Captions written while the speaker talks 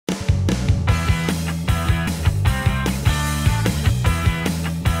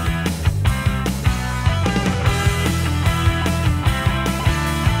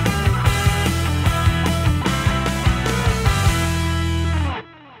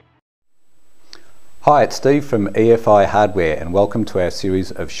Hi, it's Steve from EFI Hardware and welcome to our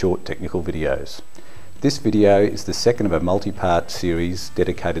series of short technical videos. This video is the second of a multi-part series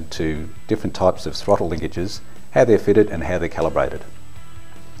dedicated to different types of throttle linkages, how they're fitted and how they're calibrated.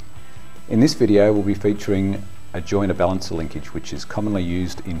 In this video we'll be featuring a joiner balancer linkage which is commonly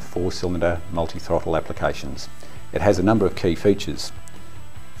used in 4-cylinder multi-throttle applications. It has a number of key features.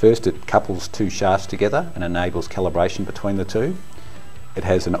 First, it couples two shafts together and enables calibration between the two. It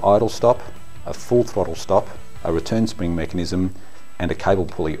has an idle stop, a full throttle stop, a return spring mechanism and a cable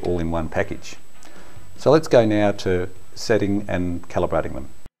pulley all in one package. So let's go now to setting and calibrating them.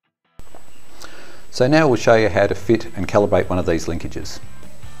 So now we'll show you how to fit and calibrate one of these linkages.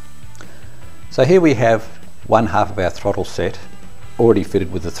 So here we have one half of our throttle set already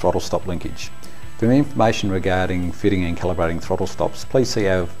fitted with the throttle stop linkage. For information regarding fitting and calibrating throttle stops, please see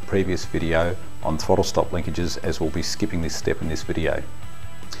our previous video on throttle stop linkages, as we'll be skipping this step in this video.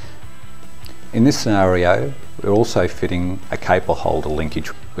 In this scenario, we're also fitting a cable holder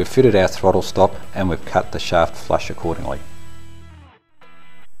linkage. We've fitted our throttle stop and we've cut the shaft flush accordingly.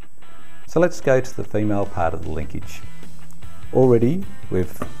 So let's go to the female part of the linkage. Already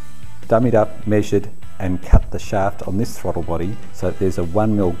we've dummied up, measured and cut the shaft on this throttle body so that there's a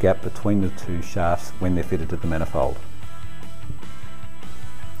 1 mm gap between the two shafts when they're fitted to the manifold.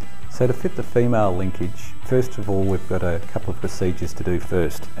 So to fit the female linkage, first of all we've got a couple of procedures to do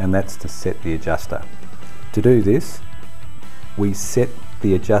first, and that's to set the adjuster. To do this, we set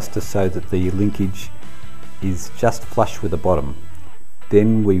the adjuster so that the linkage is just flush with the bottom.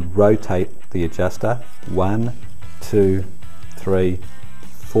 Then we rotate the adjuster 1, 2, 3,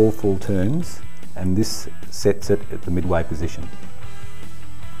 4 full turns, and this sets it at the midway position.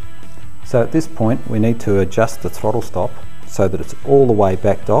 So at this point we need to adjust the throttle stop so that it's all the way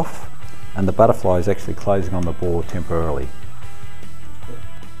backed off and the butterfly is actually closing on the bore temporarily.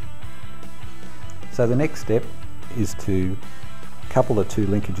 So the next step is to couple the two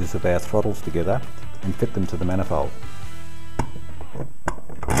linkages of our throttles together and fit them to the manifold.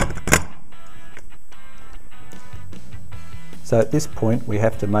 So at this point we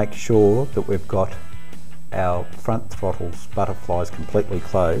have to make sure that we've got our front throttle's butterflies completely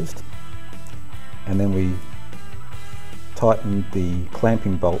closed, and then we tighten the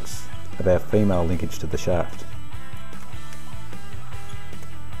clamping bolts of our female linkage to the shaft.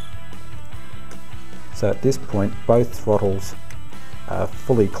 So at this point both throttles are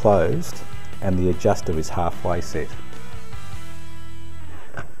fully closed and the adjuster is halfway set.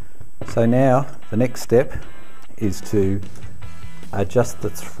 So now the next step is to adjust the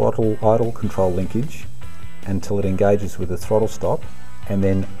throttle idle control linkage until it engages with the throttle stop and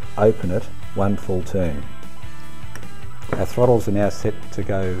then open it 1 full turn. Our throttles are now set to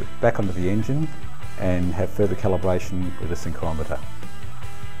go back onto the engine and have further calibration with a synchrometer.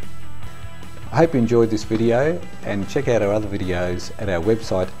 I hope you enjoyed this video, and check out our other videos at our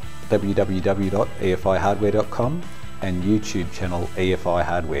website www.efihardware.com and YouTube channel EFI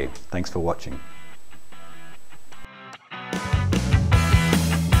Hardware. Thanks for watching.